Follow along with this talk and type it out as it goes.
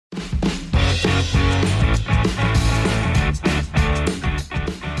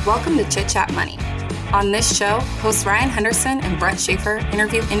Welcome to Chit Chat Money. On this show, hosts Ryan Henderson and Brett Schaefer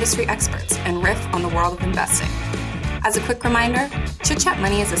interview industry experts and riff on the world of investing. As a quick reminder, Chit Chat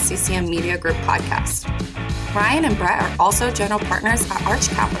Money is a CCM Media Group podcast. Ryan and Brett are also general partners at Arch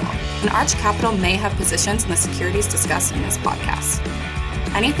Capital, and Arch Capital may have positions in the securities discussed in this podcast.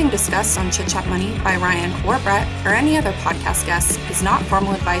 Anything discussed on Chit Chat Money by Ryan or Brett or any other podcast guests is not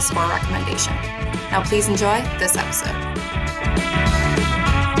formal advice or recommendation. Now please enjoy this episode.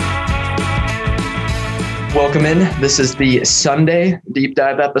 Welcome in. This is the Sunday deep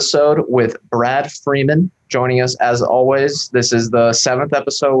dive episode with Brad Freeman joining us as always. This is the 7th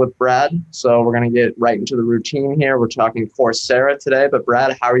episode with Brad, so we're going to get right into the routine here. We're talking Coursera today, but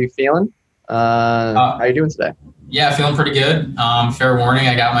Brad, how are you feeling? How are you doing today? Yeah, feeling pretty good. Fair warning,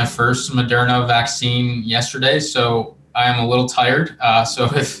 I got my first Moderna vaccine yesterday, so I am a little tired. So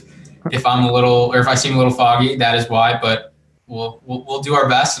if I'm a little, or if I seem a little foggy, that is why. But we'll do our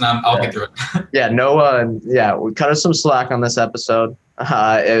best, and I'll get through it. We cut us some slack on this episode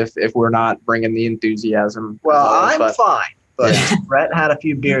if we're not bringing the enthusiasm. Well, I'm fine, but Brett had a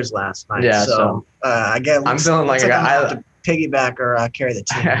few beers last night, so I'm feeling like I have to piggyback or carry the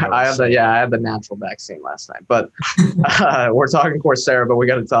team. I had the natural vaccine last night, but we're talking Coursera, but we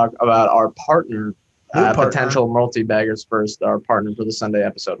got to talk about our partner. Potential multi-baggers first, our partner for the Sunday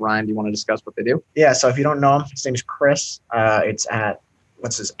episode. Ryan, do you want to discuss what they do? Yeah, so if you don't know him, his name's Chris. It's at,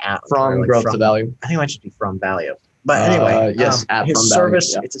 what's his at? From Growth to Value. I think it might just be From Value. But anyway, yes, his From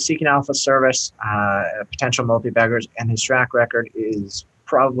service, Value, it's a Seeking Alpha service, potential multi-baggers, and his track record is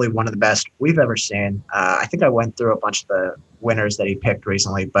probably one of the best we've ever seen. I think I went through a bunch of the winners that he picked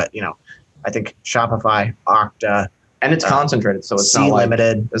recently, but, I think Shopify, Okta. And it's concentrated, so it's not like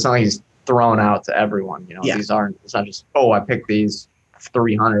limited. It's not like he's thrown out to everyone. These aren't, it's not just, I picked these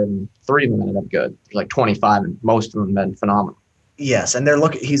 300 and 3 of them ended up good. There's like 25 and most of them have been phenomenal. Yes, and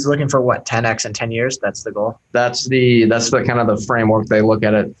he's looking for what, 10x in 10 years? That's the goal? That's the kind of the framework they look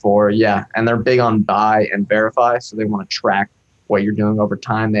at it for, and they're big on buy and verify, so they want to track what you're doing over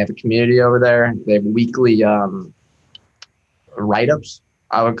time. They have a community over there. They have weekly write-ups,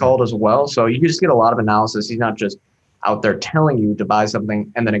 I would call it as well. So you just get a lot of analysis. He's not just out there telling you to buy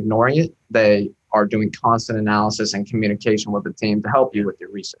something and then ignoring it. They are doing constant analysis and communication with the team to help you with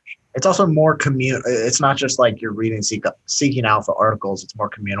your research. It's also more it's not just like you're reading Seeking Alpha articles. It's more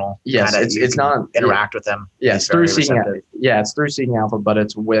communal. Yes, it's not interact with them. Yeah, it's through Seeking Alpha. Yeah, it's through Seeking Alpha, but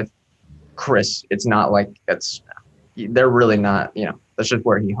it's with Chris. It's not like they're really not. That's just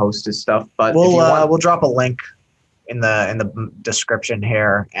where he hosts his stuff. But we'll drop a link in the description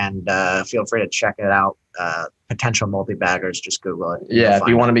here, and feel free to check it out. Potential multi-baggers, just Google it. Yeah, if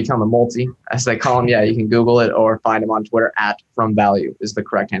you want to become a multi, as they call him, you can Google it or find him on Twitter at From Value is the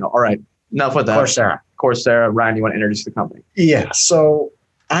correct handle. All right, enough with that. Coursera. Ryan, you want to introduce the company? Yeah, so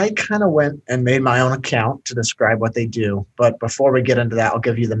I kind of went and made my own account to describe what they do. But before we get into that, I'll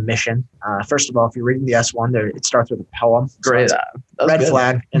give you the mission. First of all, if you're reading the S1, it starts with a poem. Great. So red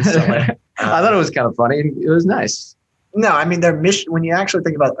flag instantly. I thought it was kind of funny. It was nice. No, I mean, their mission, when you actually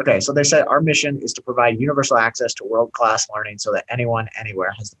think about so they said our mission is to provide universal access to world-class learning so that anyone, anywhere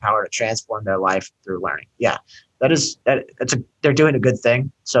has the power to transform their life through learning. Yeah, they're doing a good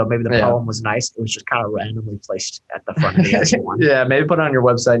thing. So maybe the poem was nice. It was just kind of randomly placed at the front of the S1. Yeah, maybe put it on your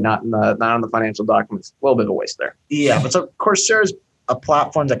website, not on the financial documents. A little bit of a waste there. Yeah, but so Coursera is a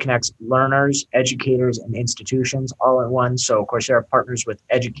platform that connects learners, educators, and institutions all in one. So Coursera partners with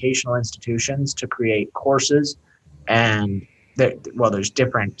educational institutions to create courses. And there's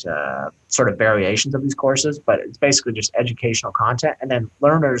different sort of variations of these courses, but it's basically just educational content. And then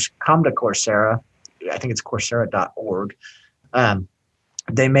learners come to Coursera. I think it's Coursera.org.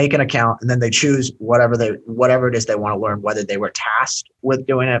 They make an account and then they choose whatever it is they want to learn, whether they were tasked with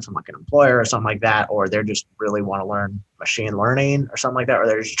doing it from like an employer or something like that, or they're just really want to learn machine learning or something like that, or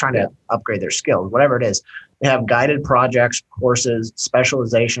they're just trying to upgrade their skills, whatever it is. They have guided projects, courses,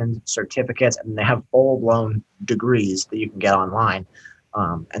 specializations, certificates, and they have full-blown degrees that you can get online.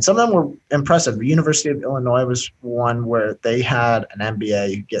 And some of them were impressive. The University of Illinois was one where they had an MBA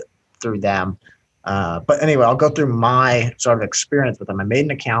you get through them. But anyway, I'll go through my sort of experience with them. I made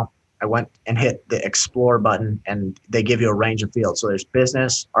an account. I went and hit the explore button, and they give you a range of fields. So there's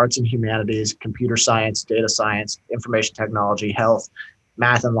business, arts and humanities, computer science, data science, information technology, health,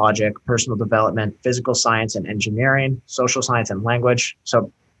 math and logic, personal development, physical science and engineering, social science and language.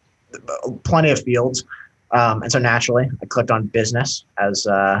 So plenty of fields. And so naturally, I clicked on business as,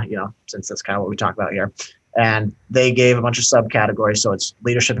 since that's kind of what we talk about here. And they gave a bunch of subcategories. So it's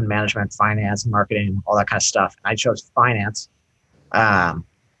leadership and management, finance, marketing, all that kind of stuff. And I chose finance.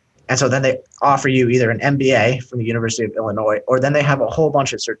 And so then they offer you either an MBA from the University of Illinois, or then they have a whole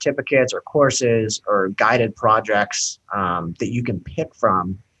bunch of certificates or courses or guided projects that you can pick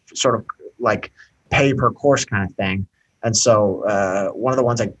from, sort of like pay per course kind of thing. And so one of the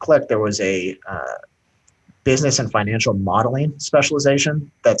ones I clicked, there was a business and financial modeling specialization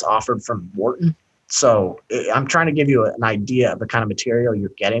that's offered from Wharton. So I'm trying to give you an idea of the kind of material you're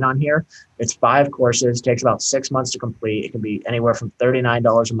getting on here. It's 5 courses, takes about 6 months to complete. It can be anywhere from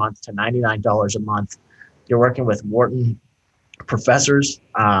 $39 a month to $99 a month. You're working with Wharton professors.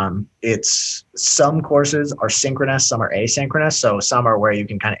 It's some courses are synchronous, some are asynchronous. So some are where you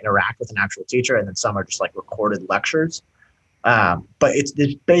can kind of interact with an actual teacher, and then some are just like recorded lectures. But it's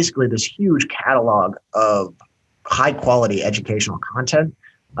basically this huge catalog of high quality educational content.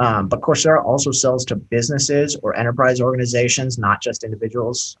 But Coursera also sells to businesses or enterprise organizations, not just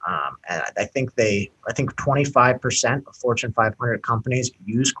individuals. And I think 25% of Fortune 500 companies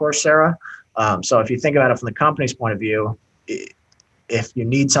use Coursera. So if you think about it from the company's point of view, if you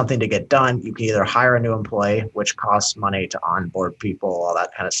need something to get done, you can either hire a new employee, which costs money to onboard people, all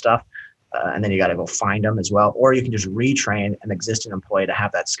that kind of stuff. And then you got to go find them as well. Or you can just retrain an existing employee to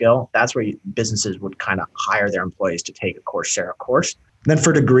have that skill. That's where businesses would kind of hire their employees to take a Coursera course. Then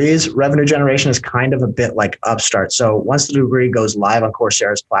for degrees, revenue generation is kind of a bit like Upstart. So once the degree goes live on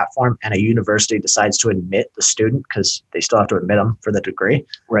Coursera's platform and a university decides to admit the student, because they still have to admit them for the degree,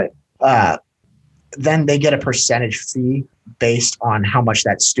 Right. Then they get a percentage fee based on how much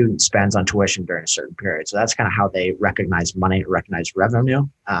that student spends on tuition during a certain period. So that's kind of how they recognize money, recognize revenue.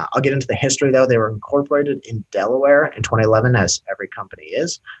 I'll get into the history, though. They were incorporated in Delaware in 2011, as every company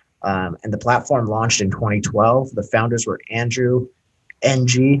is. And the platform launched in 2012. The founders were Andrew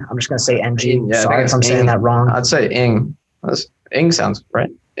NG. I'm just going to say NG. Yeah, Sorry if I'm saying that wrong. I'd say Ing. Ing sounds right.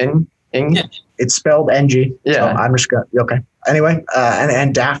 Ing? Yeah. It's spelled NG. Yeah. So I'm just going to, okay. Anyway,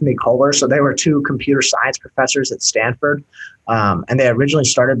 and Daphne Kohler. So they were 2 computer science professors at Stanford. And they originally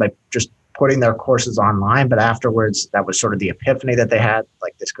started by just putting their courses online, but afterwards that was sort of the epiphany that they had,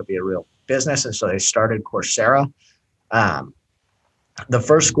 like this could be a real business. And so they started Coursera. The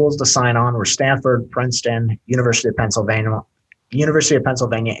first schools to sign on were Stanford, Princeton, University of Pennsylvania,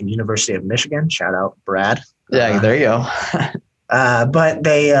 and University of Michigan. Shout out, Brad. Yeah, there you go. But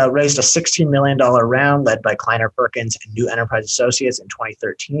they raised a $16 million round led by Kleiner Perkins and New Enterprise Associates in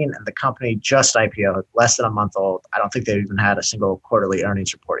 2013. And the company just IPO'd, less than a month old. I don't think they've even had a single quarterly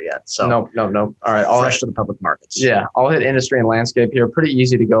earnings report yet. So No. All right. fresh to the public markets. Yeah. I'll hit industry and landscape here. Pretty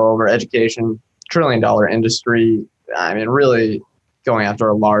easy to go over. Education, $1 trillion industry. I mean, really going after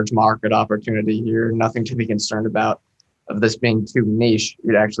a large market opportunity here. Nothing to be concerned about of this being too niche.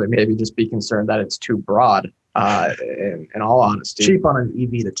 You'd actually maybe just be concerned that it's too broad. In all honesty, Cheap on an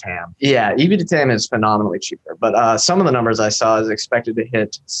EV to TAM. Yeah, EV to TAM is phenomenally cheaper. But some of the numbers I saw is expected to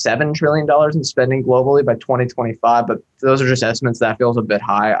hit $7 trillion in spending globally by 2025. But those are just estimates. That feels a bit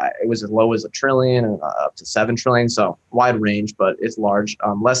high. It was as low as $1 trillion and up to $7 trillion. So wide range, but it's large.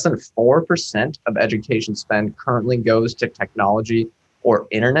 Less than 4% of education spend currently goes to technology or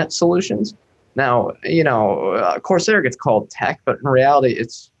internet solutions. Now, Coursera gets called tech, but in reality,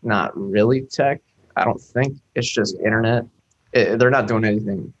 it's not really tech. I don't think. It's just internet. They're not doing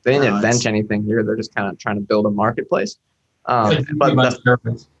anything. They didn't invent anything here. They're just kind of trying to build a marketplace. Sorry?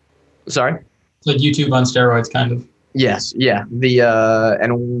 It's like YouTube on steroids, kind of. Yes. Yeah. The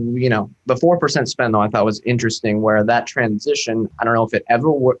 4% spend, though, I thought was interesting, where that transition, I don't know if it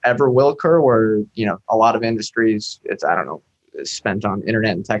ever will occur, where, a lot of industries, it's spent on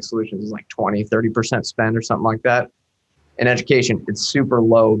internet and tech solutions is like 20-30% spend or something like that. In education, it's super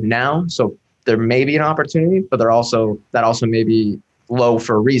low now. So there may be an opportunity, but that also may be low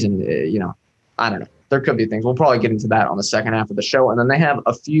for a reason. I don't know. There could be things. We'll probably get into that on the second half of the show. And then they have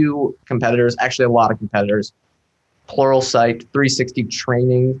a few competitors, actually a lot of competitors. Pluralsight, 360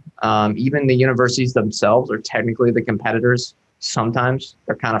 Training, even the universities themselves are technically the competitors. Sometimes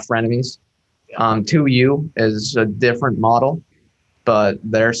they're kind of frenemies. 2U is a different model, but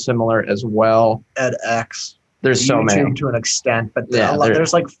they're similar as well. edX. There's so YouTube many to an extent, but Yeah,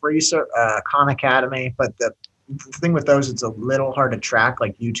 there's like free Khan Academy, but the thing with those, it's a little hard to track.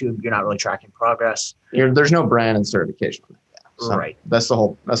 Like YouTube, you're not really tracking progress. There's no brand and certification. So Right. That's the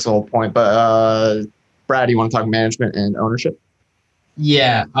whole point. But Brad, do you want to talk management and ownership?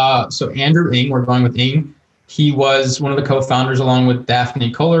 Yeah. So Andrew Ng, we're going with Ng. He was one of the co-founders along with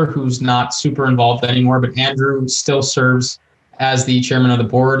Daphne Kohler, who's not super involved anymore, but Andrew still serves as the chairman of the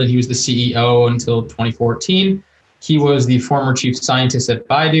board, and he was the CEO until 2014. He was the former chief scientist at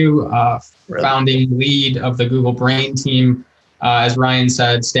Baidu, founding lead of the Google Brain team, as Ryan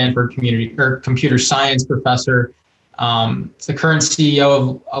said, Stanford computer science professor. It's the current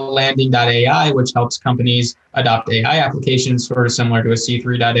CEO of Landing.ai, which helps companies adopt AI applications, sort of similar to a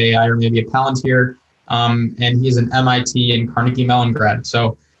C3.ai or maybe a Palantir. And he's an MIT and Carnegie Mellon grad.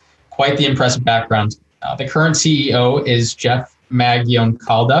 So quite the impressive background. The current CEO is Jeff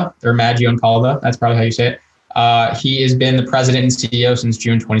Maggioncalda, or Maggioncalda. That's probably how you say it. He has been the president and CEO since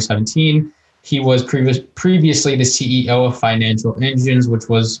June 2017. He was previously the CEO of Financial Engines,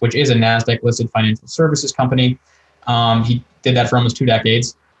 which is a NASDAQ-listed financial services company. He did that for almost 2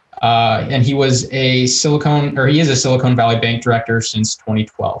 decades. And he is a Silicon Valley Bank director since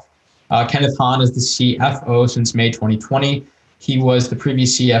 2012. Kenneth Hahn is the CFO since May 2020. He was the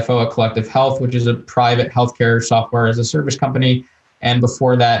previous CFO at Collective Health, which is a private healthcare software as a service company. And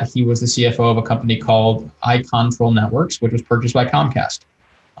before that, he was the CFO of a company called iControl Networks, which was purchased by Comcast.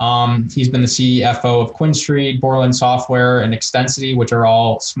 He's been the CFO of QuinStreet, Borland Software, and Extensity, which are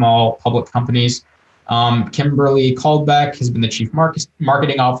all small public companies. Kimberly Caldbeck has been the chief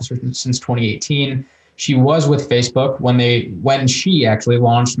marketing officer since 2018. She was with Facebook when she actually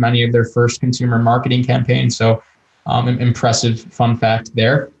launched many of their first consumer marketing campaigns. So impressive fun fact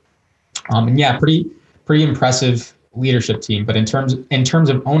there. And yeah, pretty impressive leadership team. But in terms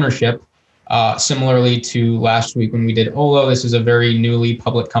of ownership, similarly to last week when we did Olo, this is a very newly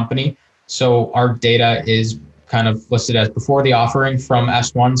public company. So our data is kind of listed as before the offering from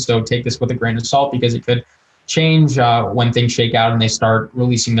S1. So take this with a grain of salt because it could change when things shake out and they start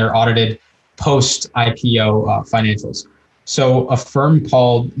releasing their audited post-IPO financials. So a firm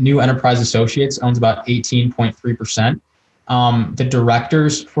called New Enterprise Associates owns about 18.3%. The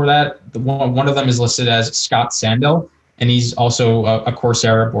directors for that, one of them is listed as Scott Sandell, and he's also a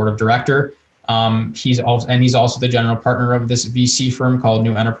Coursera board of director. He's also the general partner of this VC firm called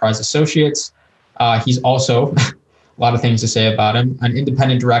New Enterprise Associates. He's also, a lot of things to say about him, an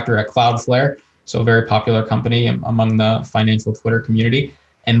independent director at Cloudflare, so a very popular company among the financial Twitter community,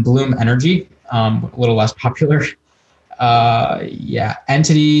 and Bloom Energy, a little less popular.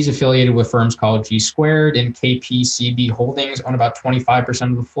 Entities affiliated with firms called G Squared and KPCB Holdings own about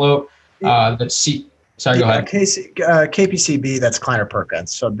 25% of the float. Go ahead. KPCB, that's Kleiner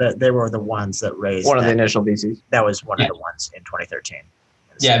Perkins. So they were the ones that raised one of the initial VCs. That was one of the ones in 2013.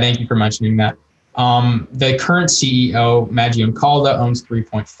 Yeah, thank you for mentioning that. The current CEO, Maggioncalda, owns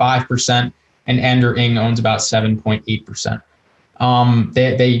 3.5%, and Ander Ng owns about 7.8%.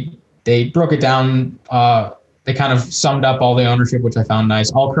 They broke it down. They kind of summed up all the ownership, which I found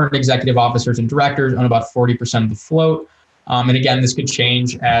nice. All current executive officers and directors own about 40% of the float. And again, this could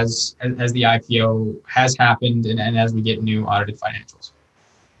change as the IPO has happened and as we get new audited financials.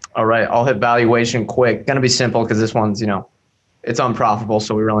 All right, I'll hit valuation quick. Going to be simple because this one's, it's unprofitable,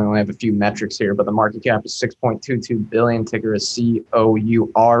 so we really only have a few metrics here. But the market cap is $6.22 billion. Ticker is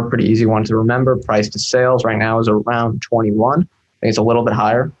COUR. Pretty easy one to remember. Price to sales right now is around 21. I think it's a little bit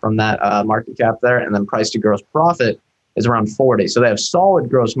higher from that market cap there. And then price to gross profit is around 40. So they have solid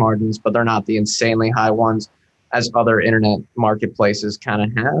gross margins, but they're not the insanely high ones as other internet marketplaces kind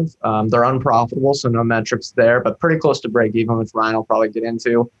of have. They're unprofitable, so no metrics there, but pretty close to break even, which Ryan will probably get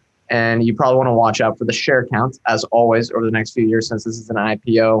into. And you probably want to watch out for the share count, as always, over the next few years, since this is an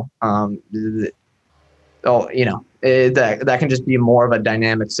IPO. That can just be more of a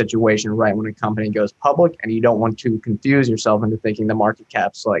dynamic situation right when a company goes public, and you don't want to confuse yourself into thinking the market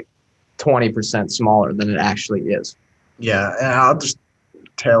cap's like 20% smaller than it actually is. Yeah, and I'll just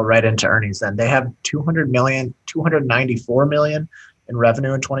tail right into earnings then. They have $294 million in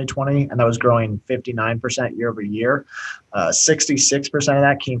revenue in 2020, and that was growing 59% year over year. 66% of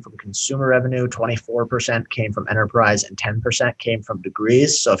that came from consumer revenue, 24% came from enterprise, and 10% came from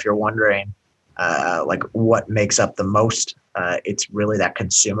degrees. So if you're wondering, what makes up the most, it's really that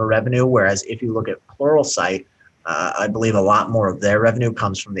consumer revenue. Whereas if you look at Pluralsight, I believe a lot more of their revenue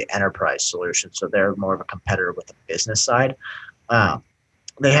comes from the enterprise solution. So they're more of a competitor with the business side.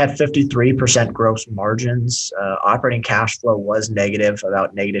 They had 53% gross margins. Operating cash flow was negative,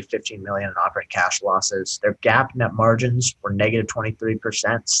 about negative 15 million in operating cash losses. Their GAAP net margins were negative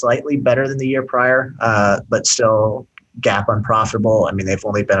 23%, slightly better than the year prior, but still GAAP unprofitable. I mean, they've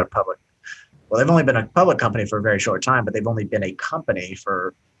only been a public company for a very short time, but they've only been a company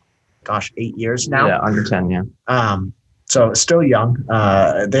for, 8 years now. Yeah, under 10, yeah. So still young.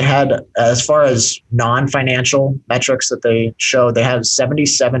 They had, as far as non-financial metrics that they showed, they have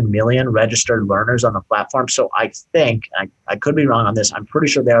 77 million registered learners on the platform. So I think, I could be wrong on this, I'm pretty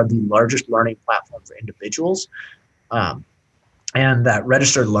sure they are the largest learning platform for individuals. And that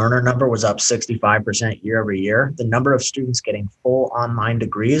registered learner number was up 65% year over year. The number of students getting full online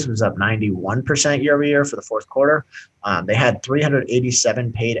degrees was up 91% year over year for the fourth quarter. They had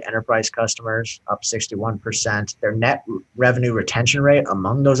 387 paid enterprise customers, up 61%. Their net revenue retention rate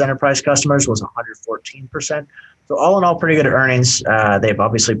among those enterprise customers was 114%. So all in all, pretty good earnings. They've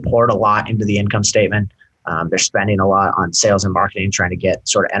obviously poured a lot into the income statement. They're spending a lot on sales and marketing, trying to get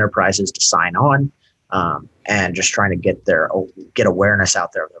sort of enterprises to sign on. And just trying to get awareness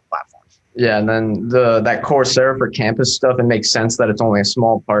out there of their platforms. Yeah, and then that Coursera for Campus stuff, it makes sense that it's only a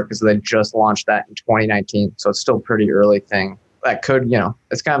small part because they just launched that in 2019, so it's still a pretty early thing. That could,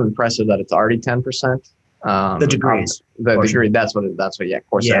 it's kind of impressive that it's already 10%. The degrees, the degree, that's what. Yeah,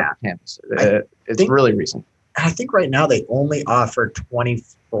 Coursera for Campus. It's really recent. I think right now they only offer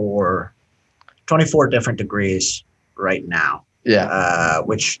 24 different degrees right now. Yeah,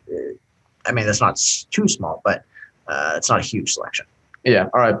 which. I mean, that's not too small, but it's not a huge selection. Yeah.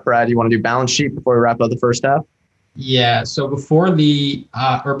 All right, Brad, you want to do balance sheet before we wrap up the first half? Yeah. So before the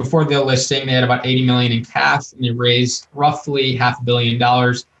listing, they had about $80 million in cash, and they raised roughly $500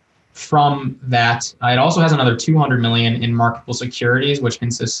 million from that. It also has another $200 million in marketable securities, which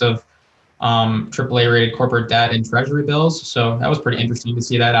consists of AAA rated corporate debt and treasury bills. So that was pretty interesting to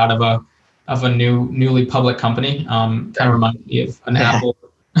see that out of a newly public company. Kind of reminded me of an Apple.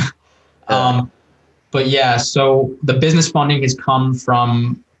 But yeah, so the business funding has come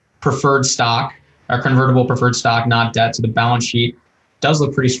from preferred stock or convertible preferred stock, not debt. So the balance sheet does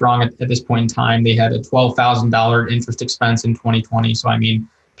look pretty strong at this point in time. They had a $12,000 interest expense in 2020. So, I mean,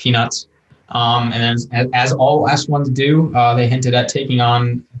 peanuts. And then as all S1s do, they hinted at taking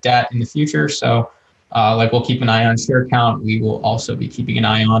on debt in the future. So we'll keep an eye on share count. We will also be keeping an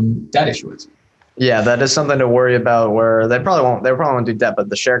eye on debt issuance. Yeah, that is something to worry about where they probably won't do debt, but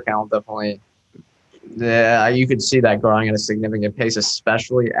the share count definitely, you could see that growing at a significant pace,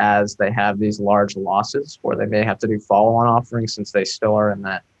 especially as they have these large losses where they may have to do follow-on offerings since they still are in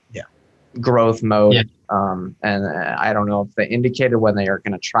that growth mode. Yeah. And I don't know if they indicated when they are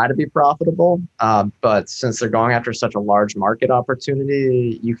going to try to be profitable, but since they're going after such a large market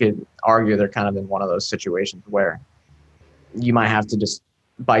opportunity, you could argue they're kind of in one of those situations where you might have to just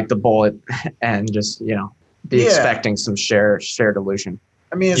bite the bullet and just, be expecting some share dilution.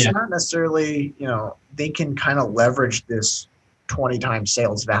 I mean, it's not necessarily, they can kind of leverage this 20 times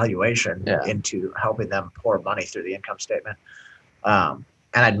sales valuation into helping them pour money through the income statement. And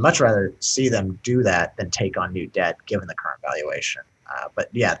I'd much rather see them do that than take on new debt given the current valuation. But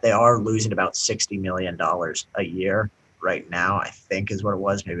yeah, they are losing about $60 million a year right now, I think is what it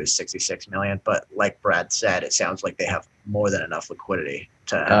was. Maybe it was 66 million. But like Brad said, it sounds like they have more than enough liquidity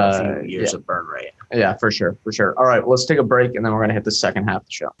to have a few years of burn rate. Yeah, for sure. All right, well, let's take a break and then we're going to hit the second half of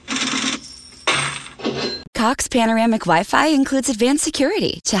the show. Cox Panoramic Wi-Fi includes advanced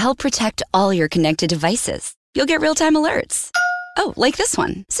security to help protect all your connected devices. You'll get real-time alerts. Oh, like this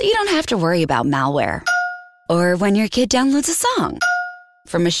one, so you don't have to worry about malware. Or when your kid downloads a song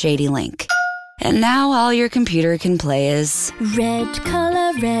from a shady link. And now all your computer can play is red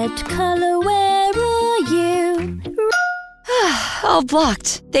color, where are you? all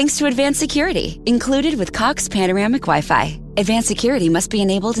blocked, thanks to advanced security, included with Cox Panoramic Wi-Fi. Advanced security must be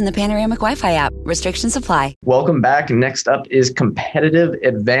enabled in the Panoramic Wi-Fi app. Restrictions apply. Welcome back. Next up is competitive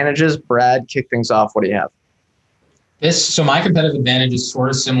advantages. Brad, kick things off. What do you have? So my competitive advantage is sort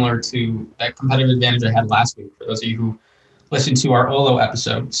of similar to that competitive advantage I had last week, for those of you who listened to our Olo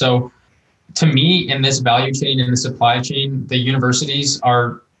episode. So to me, in this value chain, in the supply chain, the universities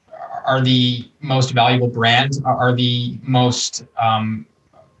are the most valuable brand, are the most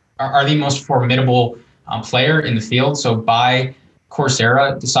formidable player in the field. So by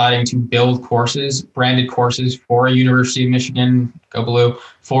Coursera deciding to build courses, branded courses for a University of Michigan, go Blue,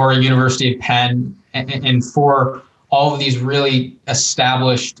 for a University of Penn, and for all of these really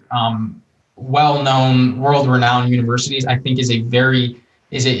established, well-known, world-renowned universities, I think is a very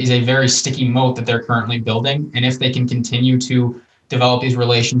sticky moat that they're currently building. And if they can continue to develop these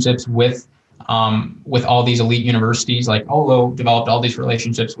relationships with all these elite universities, like Olo developed all these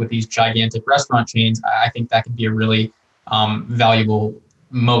relationships with these gigantic restaurant chains, I think that could be a really valuable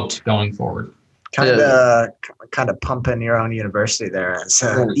moat going forward. Kind of pumping your own university there.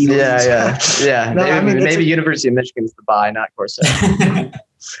 So yeah. No, maybe University of Michigan is the buy, not Coursera.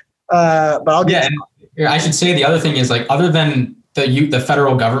 But I'll get. Yeah, and I should say the other thing is, like, other than the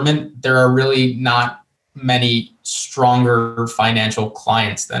federal government, there are really not many stronger financial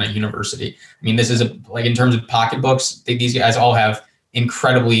clients than a university. I mean, this is in terms of pocketbooks, these guys all have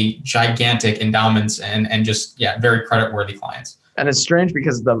incredibly gigantic endowments and just very creditworthy clients. And it's strange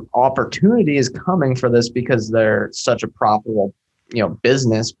because the opportunity is coming for this because they're such a profitable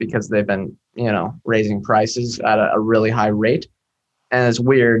business because they've been, raising prices at a really high rate. And it's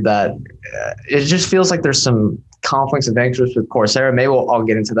weird that it just feels like there's some conflicts of interest with Coursera. Maybe I'll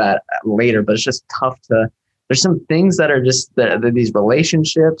get into that later, but it's just tough there's some things that are just these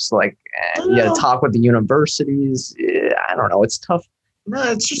relationships, like you got to talk with the universities. I don't know. It's tough. No,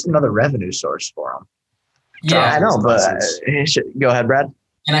 it's just another revenue source for them. Yeah, I know, but go ahead, Brad.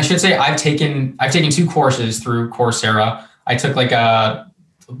 And I should say I've taken 2 courses through Coursera. I took like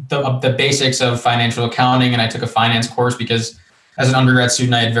the basics of financial accounting, and I took a finance course because as an undergrad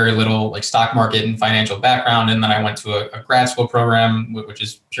student, I had very little like stock market and financial background. And then I went to a grad school program, which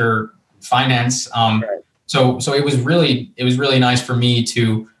is pure finance. Right. So it was really nice for me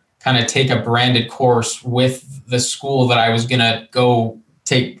to kind of take a branded course with the school that I was going to go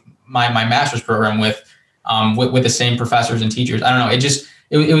take my master's program with the same professors and teachers. I don't know.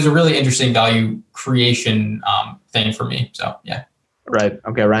 It was a really interesting value creation thing for me. So, yeah. Right.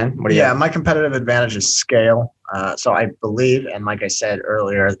 Okay, Ryan, what do you have? My competitive advantage is scale. So I believe, and like I said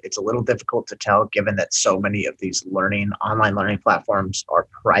earlier, it's a little difficult to tell given that so many of these online learning platforms are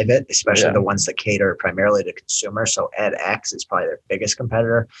private, especially the ones that cater primarily to consumers. So edX is probably their biggest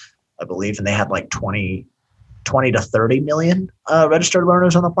competitor, I believe, and they had like 20 to 30 million registered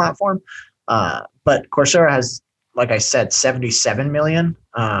learners on the platform. But Coursera has, like I said, 77 million.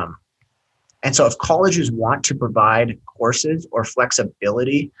 And so if colleges want to provide courses or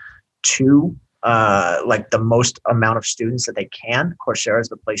flexibility to like the most amount of students that they can, Coursera is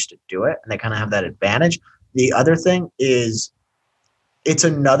the place to do it. And they kind of have that advantage. The other thing is it's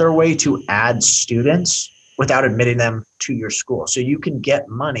another way to add students without admitting them to your school. So you can get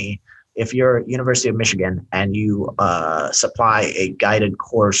money if you're University of Michigan and you supply a guided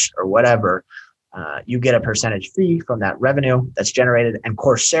course or whatever. You get a percentage fee from that revenue that's generated, and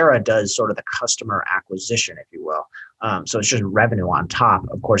Coursera does sort of the customer acquisition, if you will. So it's just revenue on top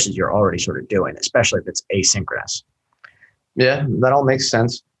of courses you're already sort of doing, especially if it's asynchronous. Yeah, that all makes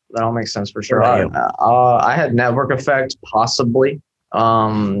sense. That all makes sense for sure. I had network effect, possibly.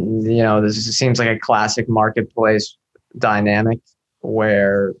 This seems like a classic marketplace dynamic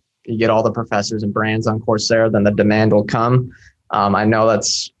where you get all the professors and brands on Coursera, then the demand will come. I know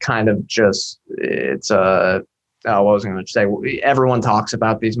that's kind of just, what was I going to say? Everyone talks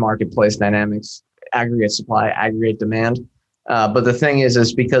about these marketplace dynamics, aggregate supply, aggregate demand. But the thing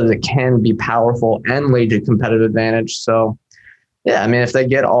is because it can be powerful and lead to competitive advantage. So yeah, I mean, if they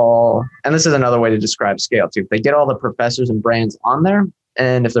get and this is another way to describe scale too, if they get all the professors and brands on there,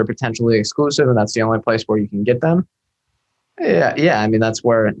 and if they're potentially exclusive and that's the only place where you can get them, yeah. I mean, that's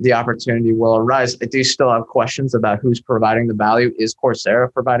where the opportunity will arise. I do still have questions about who's providing the value. Is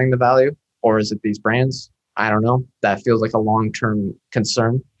Coursera providing the value, or is it these brands? I don't know. That feels like a long-term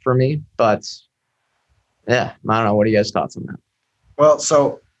concern for me. But yeah, I don't know. What are you guys' thoughts on that? Well,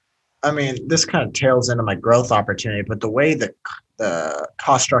 so, I mean, this kind of tails into my growth opportunity, but the way that the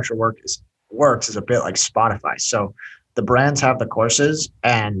cost structure works is a bit like Spotify. So the brands have the courses,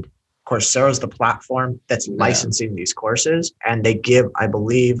 and Coursera is the platform that's licensing these courses, and they give, I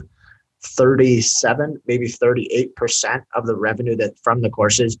believe, 37, maybe 38% of the revenue that from the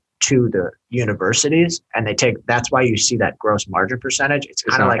courses to the universities, and that's why you see that gross margin percentage. It's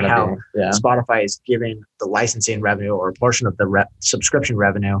kind of like how Spotify is giving the licensing revenue or a portion of the subscription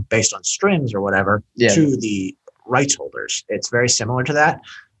revenue based on streams or whatever to the rights holders. It's very similar to that,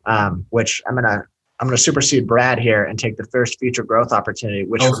 which I'm gonna supersede Brad here and take the first future growth opportunity,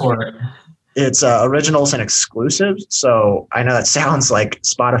 which it's originals and exclusives. So I know that sounds like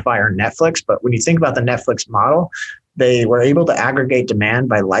Spotify or Netflix, but when you think about the Netflix model, they were able to aggregate demand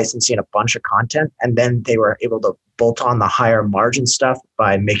by licensing a bunch of content, and then they were able to bolt on the higher margin stuff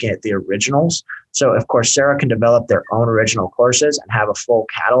by making it the originals. So if Coursera can develop their own original courses and have a full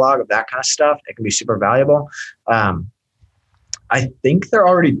catalog of that kind of stuff, it can be super valuable. I think they're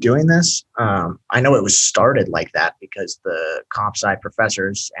already doing this. I know it was started like that because the comp sci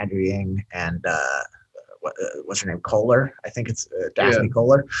professors, Andrew Yang and what's her name, Kohler? I think it's Daphne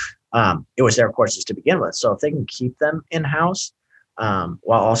Kohler. It was their courses to begin with. So if they can keep them in-house while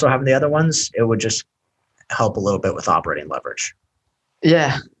also having the other ones, it would just help a little bit with operating leverage.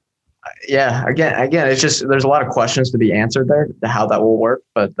 Yeah. Again, it's just there's a lot of questions to be answered there, to how that will work,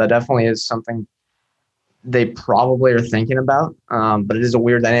 but that definitely is something they probably are thinking about, but it is a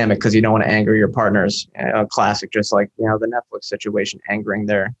weird dynamic because you don't want to anger your partners. Classic, just like the Netflix situation, angering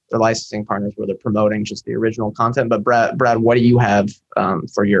their licensing partners where they're promoting just the original content. But Brad, what do you have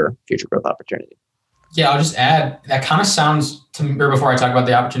for your future growth opportunity? Yeah, I'll just add, that kind of sounds to me, or before I talk about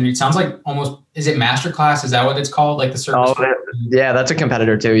the opportunity, it sounds like almost, is it Masterclass? Is that what it's called? Like the service? Yeah, that's a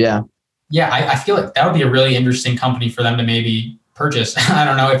competitor too. Yeah. Yeah, I feel like that would be a really interesting company for them to maybe purchase. I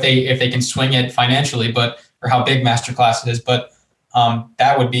don't know if they can swing it financially, or how big Masterclass is, but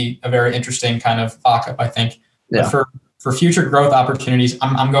that would be a very interesting kind of lockup, I think. Yeah. But for future growth opportunities,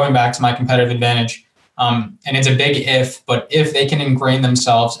 I'm going back to my competitive advantage. And it's a big if, but if they can ingrain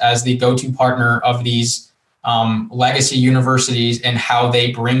themselves as the go-to partner of these legacy universities and how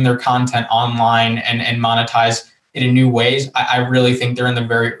they bring their content online and monetize it in new ways, I really think they're in the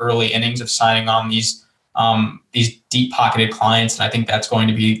very early innings of signing on these deep-pocketed clients. And I think that's going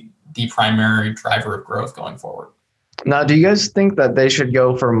to be the primary driver of growth going forward. Now, do you guys think that they should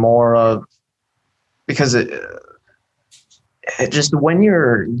go for more of, because it just when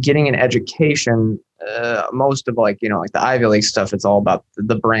you're getting an education, most of like the Ivy League stuff, it's all about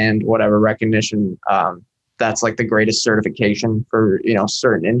the brand, whatever recognition. That's like the greatest certification for,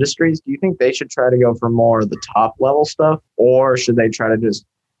 certain industries. Do you think they should try to go for more of the top level stuff, or should they try to just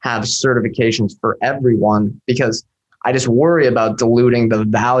have certifications for everyone? Because I just worry about diluting the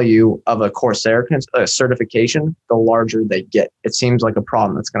value of a Coursera certification the larger they get. It seems like a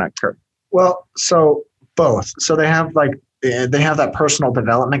problem that's going to occur. Well, so both. So they have that personal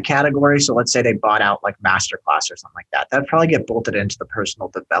development category. So let's say they bought out like Masterclass or something like that. That'd probably get bolted into the personal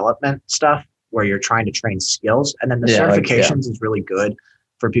development stuff where you're trying to train skills. And then the certifications is really good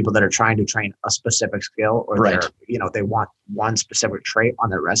for people that are trying to train a specific skill, or they want one specific trait on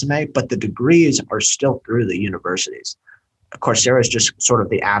their resume, but the degrees are still through the universities. Coursera is just sort of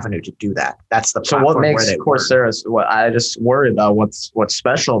the avenue to do that. That's the platform. So what makes where Coursera? What I just worry about what's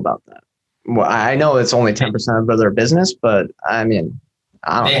special about that. Well, I know it's only 10% of their business, but I mean,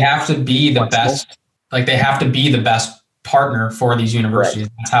 they have to be the best. Like they have to be the best partner for these universities.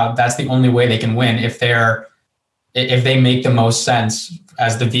 Right. That's the only way they can win if they make the most sense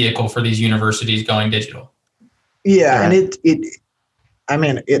as the vehicle for these universities going digital. Yeah. And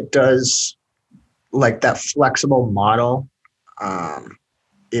it does like that flexible model.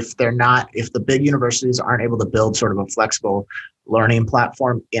 If the big universities aren't able to build sort of a flexible learning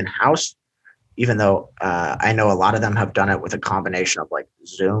platform in-house, even though I know a lot of them have done it with a combination of like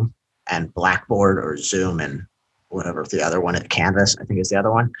Zoom and Blackboard, or Zoom and whatever the other one, at Canvas, I think is the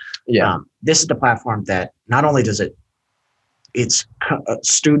other one. Yeah. This is the platform that not only does it's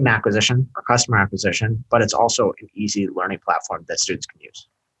student acquisition or customer acquisition, but it's also an easy learning platform that students can use.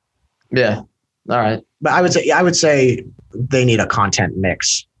 Yeah. All right. But I would say they need a content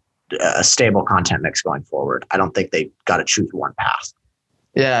mix, a stable content mix going forward. I don't think they got to choose one path.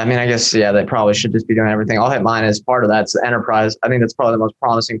 Yeah, I mean, I guess, they probably should just be doing everything. I'll hit mine as part of that. It's the enterprise. I think that's probably the most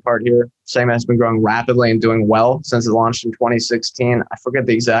promising part here. Segment has been growing rapidly and doing well since it launched in 2016. I forget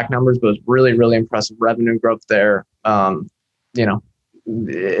the exact numbers, but it's really, really impressive revenue growth there.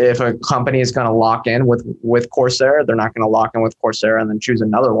 If a company is going to lock in with Coursera, they're not going to lock in with Coursera and then choose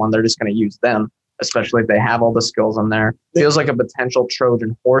another one. They're just going to use them, especially if they have all the skills on there. Feels like a potential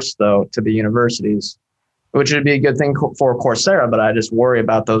Trojan horse, though, to the universities, which would be a good thing for Coursera, but I just worry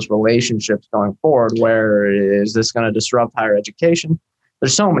about those relationships going forward. Where is this going to disrupt higher education?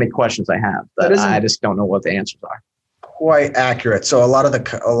 There's so many questions I have that I just don't know what the answers are. Quite accurate. So a lot of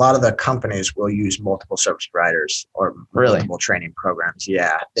the companies will use multiple service providers or multiple training programs.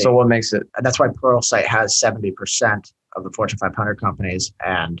 Yeah. So what makes it? That's why Pluralsight has 70% of the Fortune 500 companies,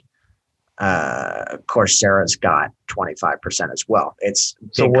 and Coursera's got 25% as well. It's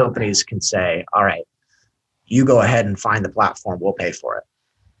big companies can say, all right, you go ahead and find the platform, we'll pay for it.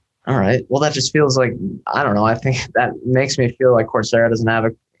 All right. Well, that just feels like, I don't know. I think that makes me feel like Coursera doesn't have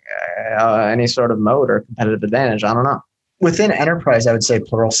any sort of moat or competitive advantage. I don't know. Within enterprise, I would say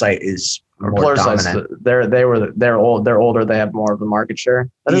Pluralsight is more dominant. They're older. They have more of the market share.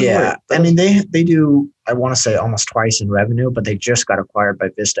 Yeah. I mean, they do, I want to say almost twice in revenue, but they just got acquired by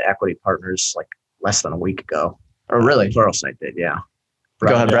Vista Equity Partners like less than a week ago. Oh, really? Pluralsight did. Yeah.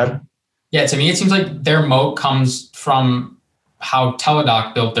 Go ahead, Brad. Yeah. To me, it seems like their moat comes from how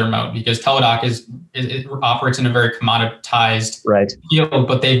Teladoc built their moat, because Teladoc it operates in a very commoditized field,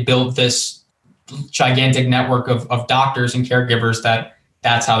 but they've built this gigantic network of doctors and caregivers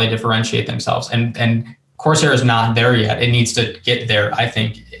that's how they differentiate themselves. And Coursera is not there yet. It needs to get there, I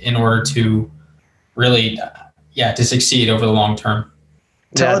think, in order to really, to succeed over the long term.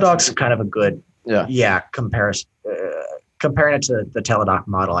 Teladoc's kind of a good, comparison. Comparing it to the Teladoc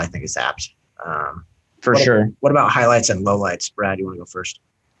model, I think is apt. For sure. What about highlights and lowlights? Brad, you want to go first?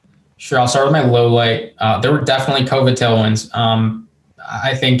 Sure. I'll start with my low light. There were definitely COVID tailwinds.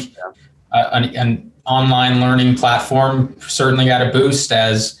 I think an online learning platform certainly got a boost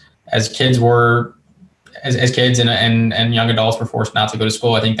as kids and young adults were forced not to go to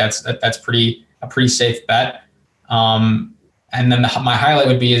school. I think that's a pretty safe bet. And then my highlight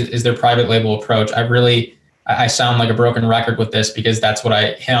would be is their private label approach. I really I sound like a broken record with this because that's what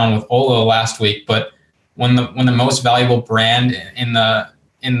I hit on with Olo last week. But when the most valuable brand in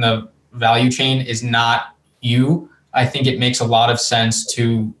the value chain is not you, I think it makes a lot of sense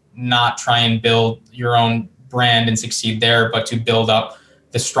to not try and build your own brand and succeed there, but to build up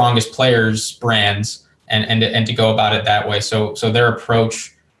the strongest players' brands and to go about it that way. So their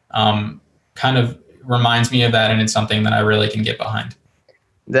approach kind of reminds me of that, and it's something that I really can get behind.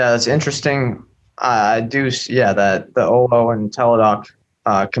 Yeah, it's interesting. I do, that the Olo and Teladoc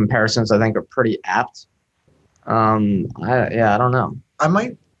comparisons I think are pretty apt. I don't know. I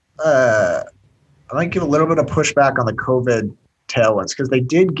might give a little bit of pushback on the COVID tailwinds because they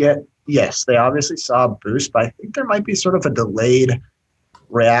did get, yes, they obviously saw a boost, but I think there might be sort of a delayed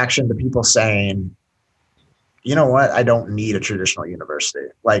reaction to people saying, you know what, I don't need a traditional university.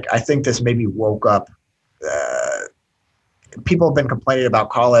 Like, I think this maybe woke up. People have been complaining about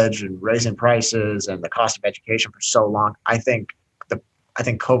college and raising prices and the cost of education for so long. I think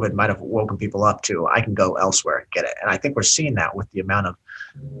COVID might have woken people up to, I can go elsewhere and get it. And I think we're seeing that with the amount of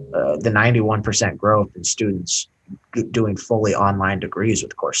the 91% growth in students doing fully online degrees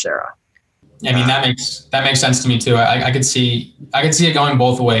with Coursera. I mean, that makes sense to me too. I could see it going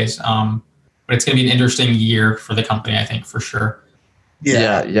both ways. But it's going to be an interesting year for the company, I think, for sure.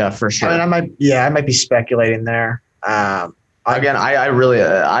 Yeah, for sure. I mean, I might be speculating there. Again,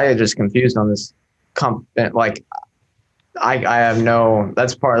 I just confused on this like I have no,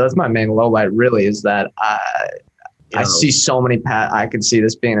 that's my main low light really is that I see so many I could see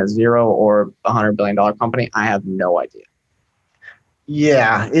this being a 0 or $100 billion company. I have no idea.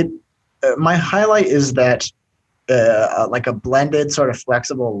 Yeah, my highlight is that like a blended sort of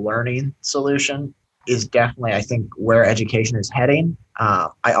flexible learning solution is definitely, I think, where education is heading.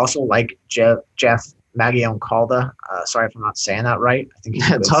 I also like Jeff Maggioncalda. Sorry if I'm not saying that right. I think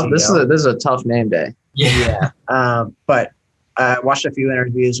he's tough. This is a tough name day. Yeah. But I watched a few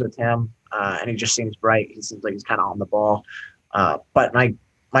interviews with him, and he just seems bright. He seems like he's kind of on the ball. But my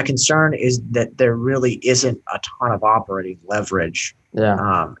concern is that there really isn't a ton of operating leverage in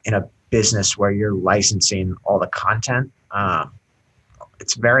a business where you're licensing all the content.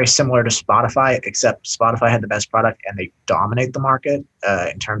 It's very similar to Spotify, except Spotify had the best product and they dominate the market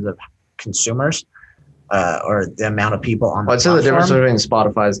in terms of consumers or the amount of people on the platform. What's the difference between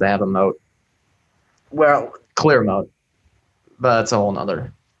Spotify is they have a moat? Well, clear moat, but that's a whole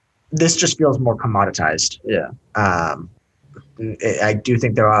nother. This just feels more commoditized. Yeah. I do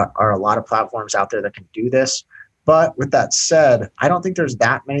think there are a lot of platforms out there that can do this. But with that said, I don't think there's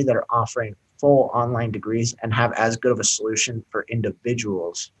that many that are offering full online degrees and have as good of a solution for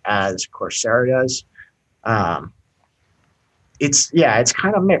individuals as Coursera does. It's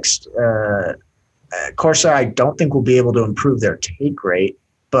kind of mixed. Coursera, I don't think will be able to improve their take rate,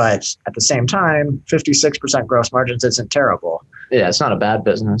 but at the same time, 56% gross margins isn't terrible. Yeah, it's not a bad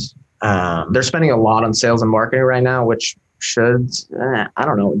business. They're spending a lot on sales and marketing right now, which should, I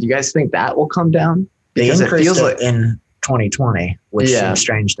don't know. Do you guys think that will come down? They increased it in 2020, which seems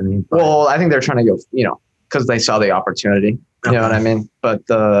strange to me. Well, I think they're trying to go, because they saw the opportunity. You know what I mean? But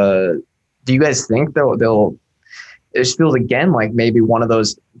do you guys think they'll? It feels again like maybe one of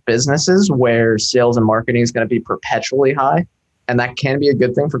those businesses where sales and marketing is going to be perpetually high, and that can be a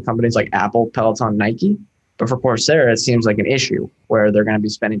good thing for companies like Apple, Peloton, Nike. But for Coursera, it seems like an issue where they're going to be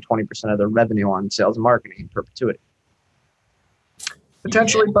spending 20% of their revenue on sales and marketing in perpetuity.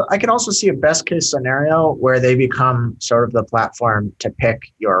 Potentially, but I can also see a best case scenario where they become sort of the platform to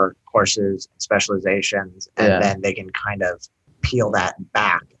pick your courses and specializations, and then they can kind of peel that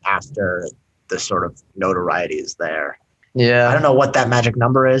back after the sort of notoriety is there. Yeah. I don't know what that magic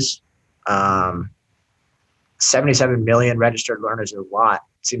number is. 77 million registered learners is a lot.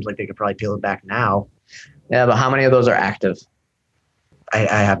 Seems like they could probably peel it back now. Yeah, but how many of those are active? I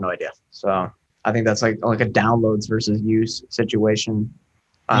have no idea. So I think that's like a downloads versus use situation.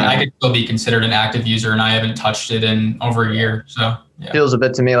 I could still be considered an active user, and I haven't touched it in over a year. So feels a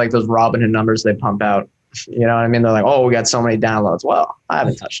bit to me like those Robinhood numbers they pump out. You know what I mean? They're like, oh, we got so many downloads. Well, I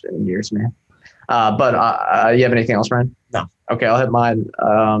haven't touched it in years, man. But you have anything else, Ryan? No. Okay, I'll hit mine.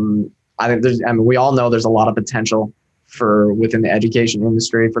 I think we all know there's a lot of potential within the education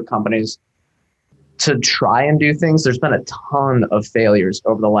industry for companies to try and do things. There's been a ton of failures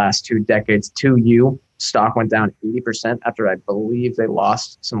over the last 2 decades. 2U stock went down 80% after I believe they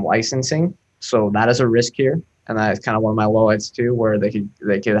lost some licensing. So that is a risk here. And that is kind of one of my lowlights too, where they could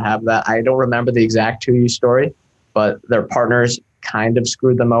have that. I don't remember the exact 2U story, but their partners kind of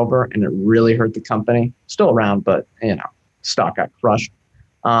screwed them over and it really hurt the company. Still around, but stock got crushed.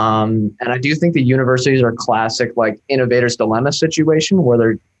 And I do think the universities are classic like innovator's dilemma situation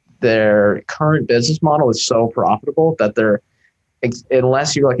where their current business model is so profitable that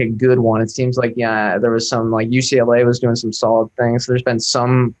unless you're like a good one, it seems like, yeah, there was some like UCLA was doing some solid things. There's been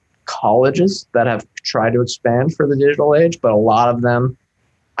some colleges that have tried to expand for the digital age, but a lot of them,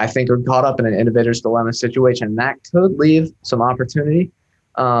 I think, are caught up in an innovator's dilemma situation. And that could leave some opportunity.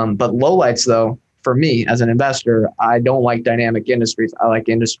 But lowlights, though, for me as an investor, I don't like dynamic industries. I like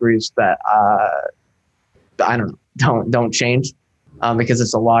industries that I don't change because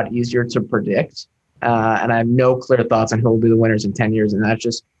it's a lot easier to predict. And I have no clear thoughts on who will be the winners in 10 years. And that's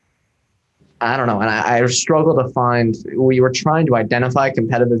just, I don't know. And I struggle to find, we were trying to identify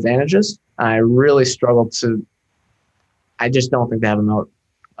competitive advantages. I really struggled I just don't think they have enough.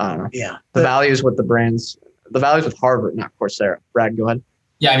 I don't know. Yeah. The values with the brands, the values with Harvard, not Coursera. Brad, go ahead.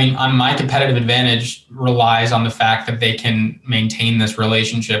 Yeah, I mean, on my competitive advantage relies on the fact that they can maintain this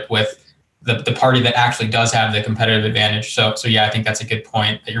relationship with the party that actually does have the competitive advantage. So yeah, I think that's a good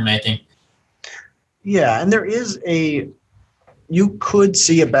point that you're making. Yeah, and you could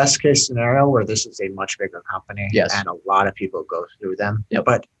see a best case scenario where this is a much bigger company, yes, and a lot of people go through them. Yep.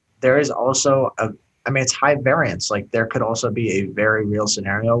 But there is also it's high variance. Like there could also be a very real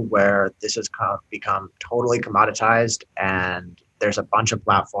scenario where this has become totally commoditized and there's a bunch of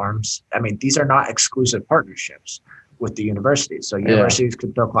platforms. I mean, these are not exclusive partnerships with the universities. So universities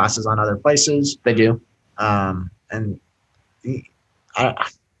could throw classes on other places. They do. And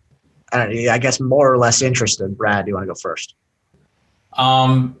I guess more or less interested. Brad, do you want to go first?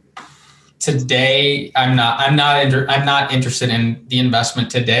 Today, I'm not interested in the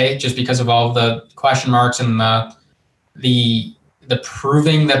investment today, just because of all the question marks and the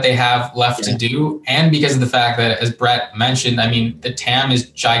proving that they have left to do, and because of the fact that, as Brett mentioned, I mean, the TAM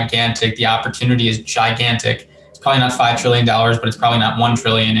is gigantic, the opportunity is gigantic. It's probably not $5 trillion, but it's probably not $1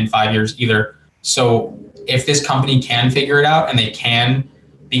 trillion in 5 years either. So if this company can figure it out and they can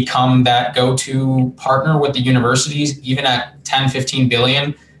become that go-to partner with the universities, even at 10, 15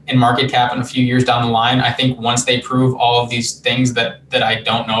 billion in market cap in a few years down the line, I think once they prove all of these things that I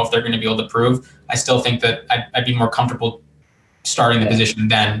don't know if they're going to be able to prove, I still think that I'd be more comfortable starting the position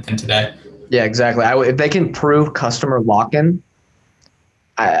then than today. Yeah, exactly. If they can prove customer lock-in,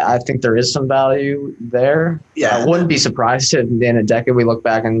 I think there is some value there. Yeah, I wouldn't be surprised if in a decade we look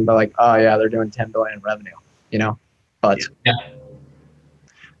back and be like, oh yeah, they're doing 10 billion in revenue, but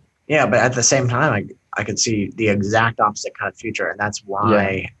yeah, but at the same time, I could see the exact opposite kind of future. And that's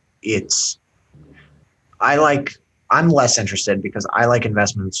why I'm less interested, because I like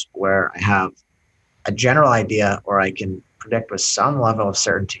investments where I have a general idea, or I can predict with some level of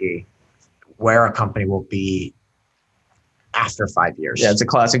certainty where a company will be after 5 years. Yeah, it's a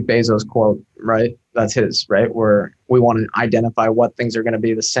classic Bezos quote, right? That's his, right? Where we want to identify what things are going to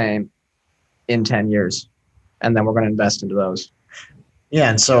be the same in 10 years, and then we're going to invest into those. Yeah,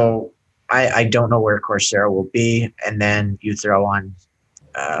 and so I don't know where Coursera will be, and then you throw on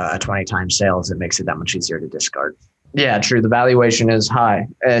a 20 times sales, it makes it that much easier to discard. Yeah, true. The valuation is high.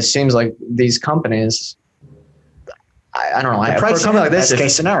 It seems like these companies, I don't know. The for a company like this, best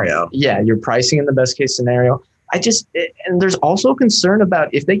case scenario. Yeah, you're pricing in the best case scenario. And there's also concern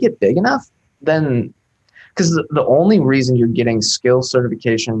about if they get big enough, then, because the only reason you're getting skill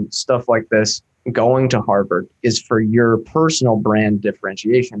certification, stuff like this, going to Harvard is for your personal brand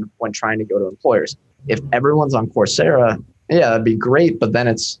differentiation when trying to go to employers. If everyone's on Coursera, yeah, that'd be great. But then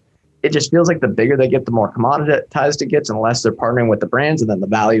it just feels like the bigger they get, the more commoditized it gets, unless they're partnering with the brands, and then the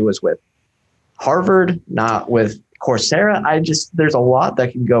value is with Harvard, not with Coursera. There's a lot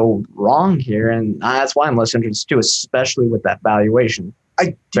that can go wrong here. And that's why I'm less interested too, especially with that valuation.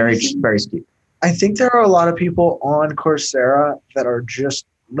 Very steep. I think there are a lot of people on Coursera that are just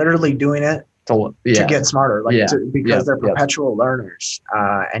literally doing it to get smarter, because they're perpetual learners,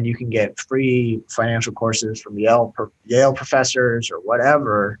 and you can get free financial courses from Yale professors or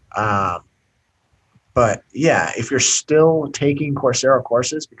whatever. But yeah, if you're still taking Coursera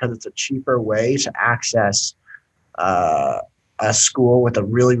courses because it's a cheaper way to access a school with a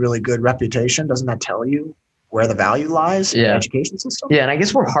really, really good reputation, doesn't that tell you where the value lies in the education system? Yeah, and I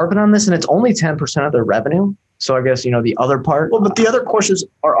guess we're harping on this, and it's only 10% of their revenue. So I guess, the other part. Well, but the other courses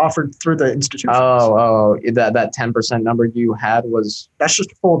are offered through the institutions. That 10% number you had was. That's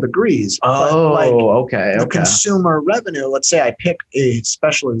just full degrees. Okay. The consumer revenue, let's say I pick a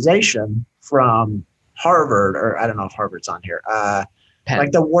specialization from Harvard, or I don't know if Harvard's on here,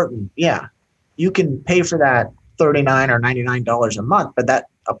 like the Wharton. Yeah. You can pay for that $39 or $99 a month, but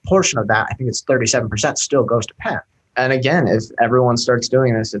a portion of that, I think it's 37%, still goes to Penn. And again, if everyone starts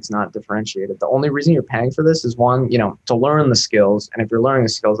doing this, it's not differentiated. The only reason you're paying for this is one, to learn the skills. And if you're learning the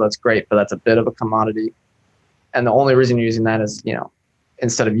skills, that's great, but that's a bit of a commodity. And the only reason you're using that is,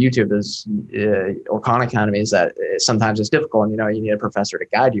 instead of YouTube is or Khan Academy is that sometimes it's difficult and you need a professor to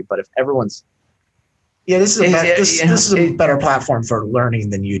guide you. But if everyone's this is a better platform for learning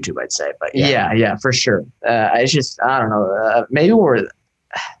than YouTube, I'd say. But yeah, for sure. It's just I don't know. Maybe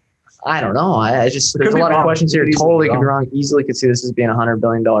I don't know. There's a lot of questions here. Totally could be wrong. Easily could see this as being a $100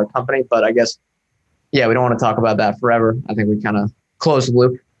 billion company, but I guess we don't want to talk about that forever. I think we kind of close the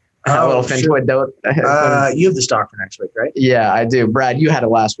loop. A little Fintoid dote. You have the stock for next week, right? Yeah, I do. Brad, you had it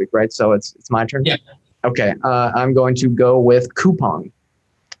last week, right? So it's my turn. Yeah. Okay. I'm going to go with Coupang.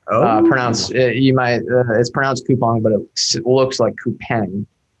 It's pronounced Coupang, but it looks like Coupang.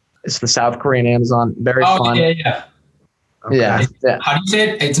 It's the South Korean Amazon. Very fun. Yeah. Okay. Yeah. How do you say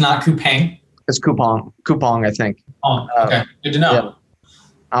it? It's not Coupang. It's Coupang, I think. Oh, okay. Good to know. Yeah.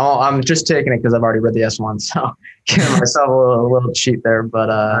 I'm just taking it because I've already read the S1, so giving myself a little cheat there. But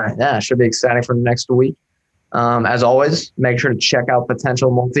it should be exciting for next week. As always, make sure to check out Potential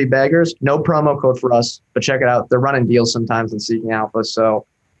Multi-Baggers. No promo code for us, but check it out. They're running deals sometimes in Seeking Alpha, so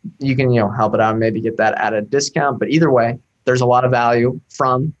you can help it out and maybe get that at a discount. But either way, there's a lot of value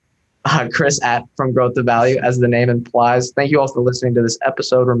from Chris from Growth to Value, as the name implies. Thank you all for listening to this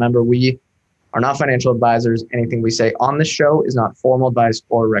episode. Remember, we are not financial advisors. Anything we say on this show is not formal advice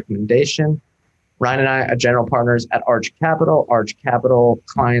or recommendation. Ryan and I are general partners at Arch Capital. Arch Capital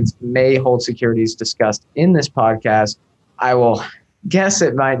clients may hold securities discussed in this podcast. I will guess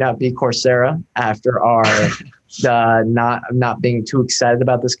it might not be Coursera after our not being too excited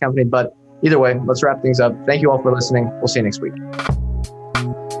about this company. But either way, let's wrap things up. Thank you all for listening. We'll see you next week.